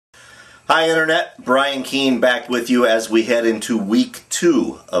Hi Internet, Brian Keene back with you as we head into week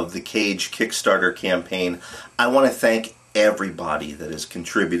 2 of the Cage Kickstarter campaign. I want to thank everybody that has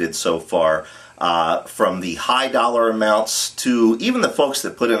contributed so far, from the high dollar amounts to even the folks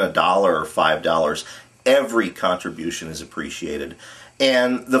that put in $1 or $5. Every contribution is appreciated.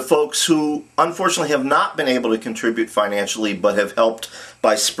 And the folks who unfortunately have not been able to contribute financially but have helped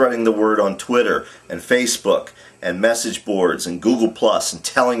by spreading the word on Twitter and Facebook and message boards and Google Plus and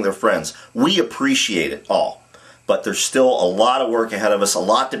telling their friends. We appreciate it all. But there's still a lot of work ahead of us, a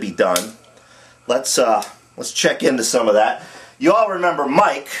lot to be done. Let's check into some of that. You all remember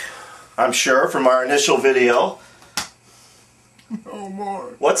Mike, I'm sure, from our initial video. No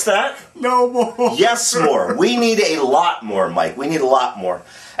more. What's that? No more. Yes, more. We need a lot more, Mike. We need a lot more.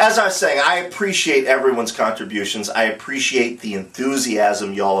 As I was saying, I appreciate everyone's contributions. I appreciate the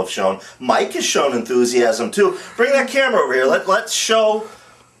enthusiasm y'all have shown. Mike has shown enthusiasm too. Bring that camera over here. Let's show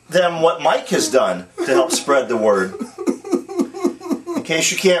them what Mike has done to help spread the word. In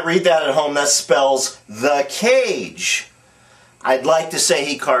case you can't read that at home, that spells The Cage. I'd like to say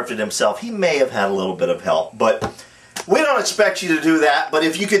he carved it himself. He may have had a little bit of help, but we don't expect you to do that. But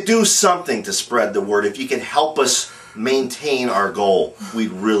if you could do something to spread the word, if you could help us maintain our goal,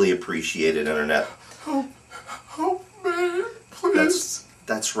 we'd really appreciate it, Internet. Help me, please.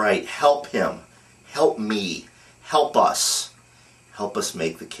 That's right. Help him. Help me. Help us. Help us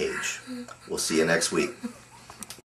make the cage. We'll see you next week.